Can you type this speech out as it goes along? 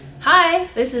Hi,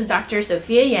 this is Dr.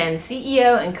 Sophia Yen,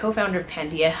 CEO and co-founder of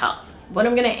Pandia Health. What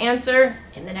I'm going to answer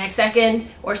in the next second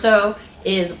or so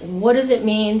is, what does it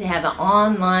mean to have an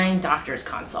online doctor's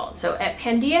consult? So at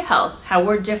Pandia Health, how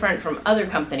we're different from other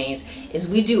companies is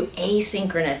we do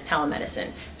asynchronous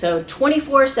telemedicine. So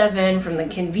 24/7 from the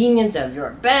convenience of your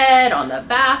bed, on the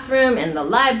bathroom, in the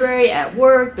library, at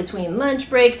work, between lunch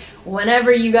break,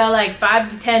 whenever you got like 5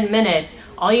 to 10 minutes,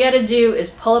 all you got to do is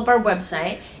pull up our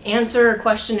website, answer a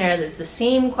questionnaire that's the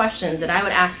same questions that I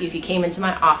would ask you if you came into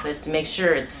my office to make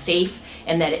sure it's safe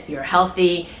and that you're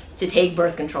healthy to take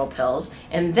birth control pills,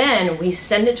 and then we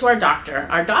send it to our doctor.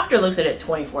 Our doctor looks at it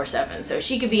 24/7. So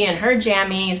she could be in her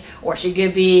jammies, or she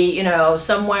could be,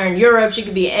 somewhere in Europe. She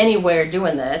could be anywhere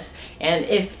doing this. And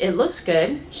if it looks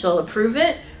good, she'll approve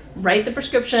it, write the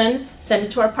prescription, send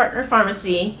it to our partner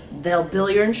pharmacy. They'll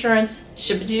bill your insurance,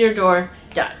 ship it to your door,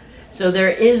 done. So there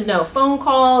is no phone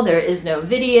call, there is no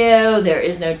video, there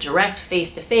is no direct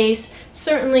face-to-face.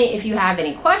 Certainly, if you have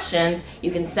any questions, you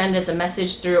can send us a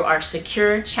message through our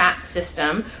secure chat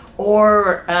system,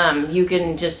 or you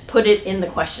can just put it in the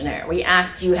questionnaire. We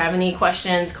ask, do you have any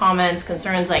questions, comments,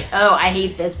 concerns, like, oh, I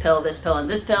hate this pill, and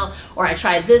this pill, or I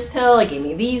tried this pill, it gave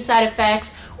me these side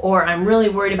effects, or I'm really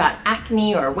worried about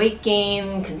acne or weight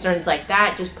gain, concerns like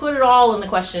that. Just put it all in the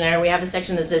questionnaire. We have a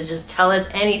section that says, just tell us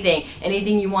anything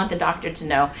you want the doctor to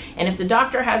know. And if the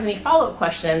doctor has any follow-up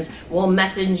questions, we'll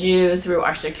message you through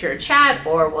our secure chat,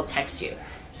 or we'll text you.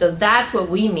 So that's what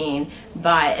we mean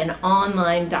by an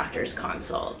online doctor's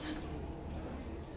consult.